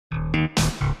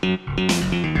Hi,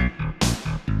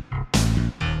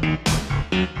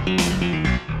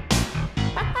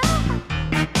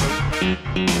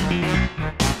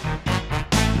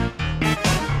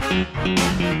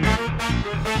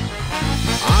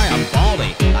 I'm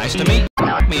Baldy. Nice to meet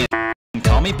me.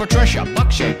 Call me Patricia.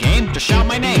 Buck's your game to shout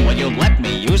my name. Will you let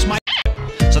me use my?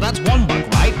 So that's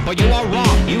 $1, right? But you are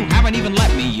wrong. You haven't even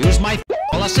let me use my.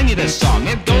 Well, I'll sing you this song.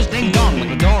 It goes ding dong like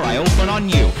the door I open on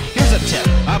you. Here's a tip: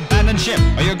 abandon ship,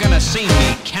 or you're gonna see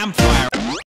me campfire.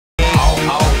 Oh,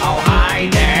 oh, oh, hi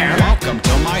there. Welcome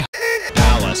to my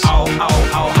palace. Oh,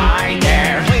 oh, oh, hi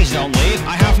there. Please don't leave.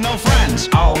 I have no friends.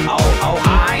 Oh, oh, oh,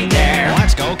 hi there.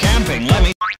 Let's go camping. Let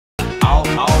me. Oh,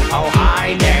 oh, oh,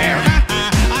 hi there.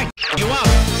 I you up.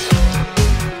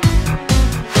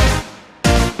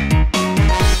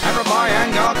 Every boy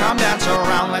and girl come dance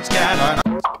around. Let's get on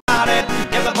at it.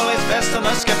 Give the bullies fist and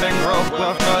the skipping rope.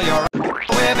 We'll fill your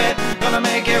with it. Gonna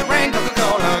make it rain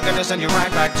Coca-Cola. Gonna send you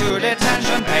right back to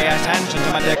detention. Pay attention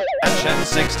to my dick.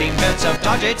 16 bits of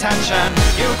dodgy tension.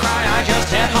 You cry, I just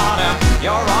hit harder.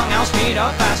 You're wrong, I'll speed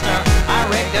up faster. I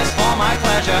rigged this for my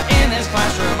pleasure. In this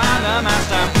classroom, I'm the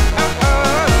master. Oh, oh,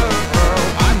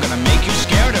 oh. I'm gonna make you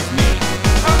scared of me.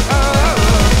 Oh, oh,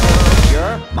 oh.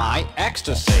 You're my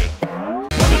ecstasy.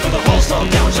 Running for the whole slow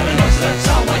down, shutting notes that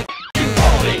sound like you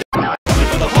Baldy. Running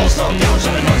for the whole slow down,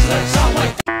 shutting notes that sound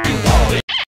like you Baldy.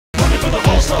 Running for the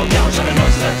whole slow down, shutting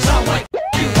notes that sound like